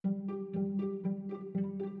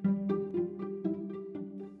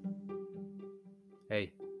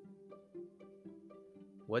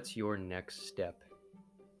What's your next step?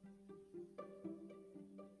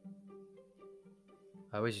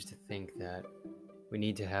 I always used to think that we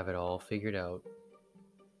need to have it all figured out.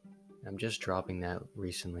 I'm just dropping that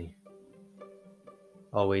recently.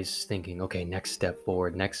 Always thinking, okay, next step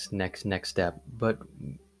forward, next step. But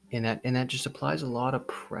and that just applies a lot of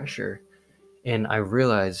pressure. And I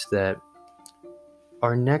realized that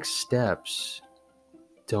our next steps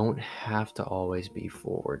don't have to always be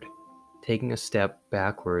forward. Taking a step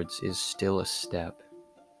backwards is still a step,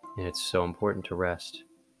 and it's so important to rest.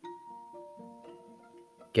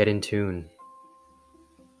 Get in tune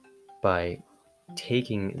by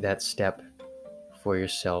taking that step for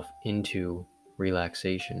yourself into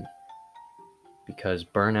relaxation, because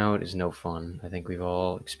burnout is no fun. I think we've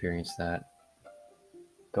all experienced that.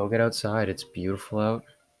 Go get outside, it's beautiful out.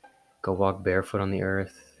 Go walk barefoot on the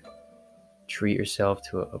earth. Treat yourself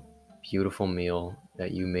to a beautiful meal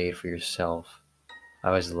that you made for yourself. I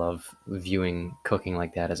always love viewing cooking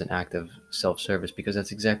like that as an act of self-service, because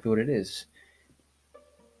that's exactly what it is.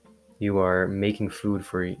 You are making food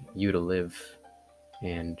for you to live,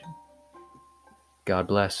 and God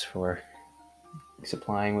bless for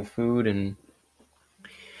supplying with food and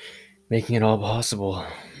making it all possible.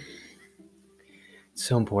 It's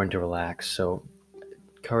so important to relax. So I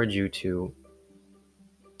encourage you to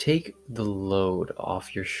take the load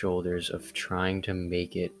off your shoulders of trying to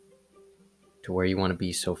make it to where you want to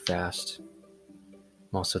be so fast.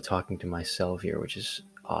 I'm also talking to myself here, which is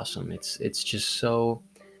awesome. It's just so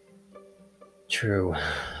true.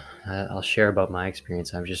 I'll share about my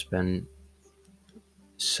experience. I've just been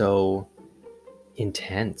so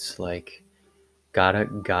intense, like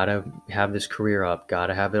gotta have this career up,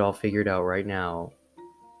 gotta have it all figured out right now.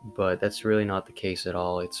 But that's really not the case at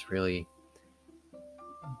all. It's really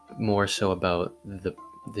more so about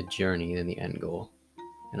the journey than the end goal.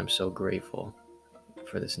 And I'm so grateful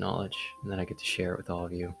for this knowledge and that I get to share it with all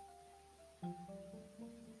of you.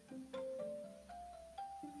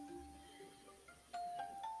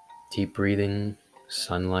 Deep breathing,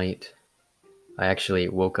 sunlight. I actually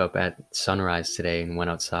woke up at sunrise today and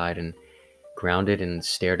went outside and grounded and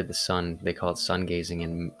stared at the sun. They call it sun gazing,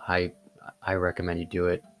 and I recommend you do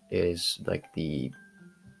it. It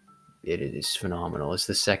is phenomenal. It's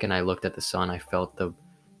the second I looked at the sun, I felt the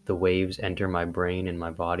waves enter my brain and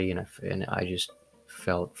my body, and I just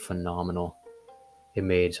felt phenomenal. It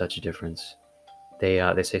made such a difference. They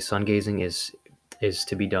say sun gazing is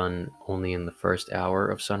to be done only in the first hour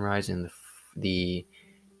of sunrise and the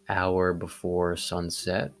hour before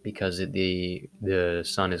sunset, because the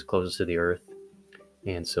sun is closest to the earth,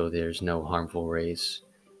 and so there's no harmful rays.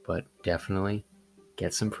 But definitely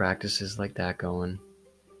get some practices like that going.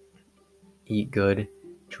 Eat good,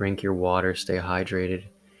 drink your water, stay hydrated.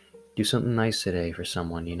 Do something nice today for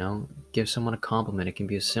someone, Give someone a compliment. It can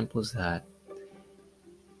be as simple as that.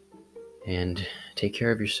 And take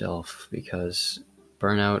care of yourself, because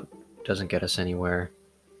burnout doesn't get us anywhere.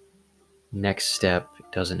 Next step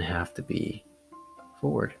doesn't have to be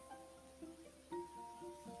forward.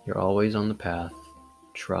 You're always on the path.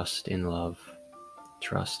 Trust in love.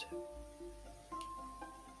 Trust.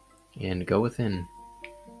 And go within.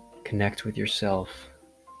 Connect with yourself.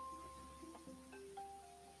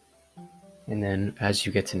 And then as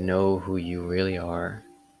you get to know who you really are,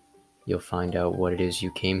 you'll find out what it is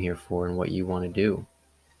you came here for and what you want to do,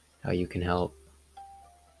 how you can help,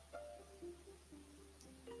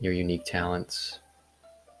 your unique talents.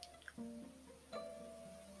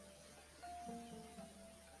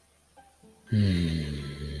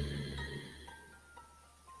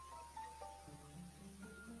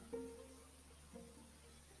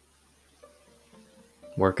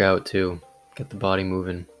 Work out too. Get the body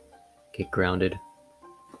moving. Get grounded.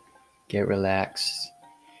 Get relaxed.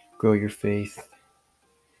 Grow your faith.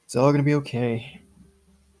 It's all going to be okay.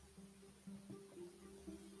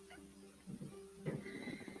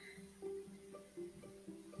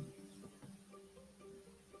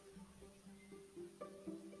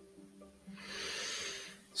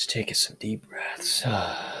 Let's take some deep breaths.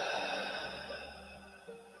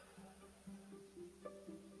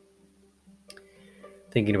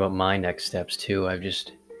 Thinking about my next steps too.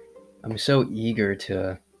 I'm so eager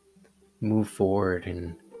to move forward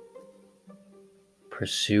and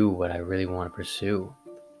pursue what I really want to pursue.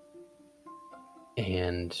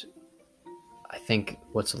 And I think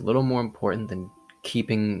what's a little more important than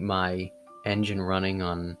keeping my engine running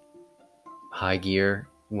on high gear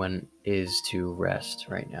when is to rest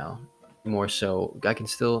right now. More so, I can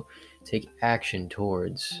still take action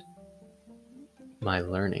towards my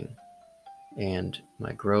learning and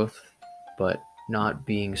my growth, but not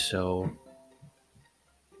being so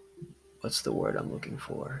what's the word I'm looking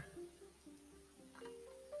for?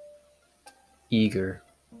 Eager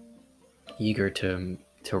to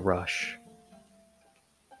rush.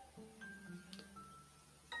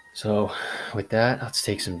 So with that, let's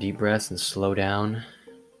take some deep breaths and slow down.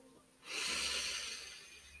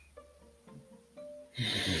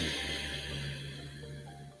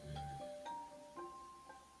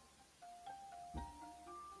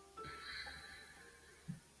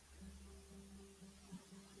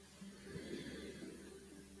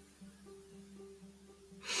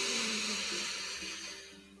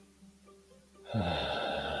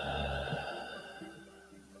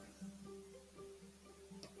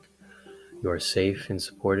 You are safe and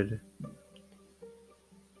supported.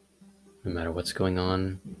 No matter what's going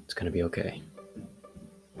on, it's going to be okay.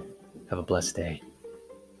 Have a blessed day.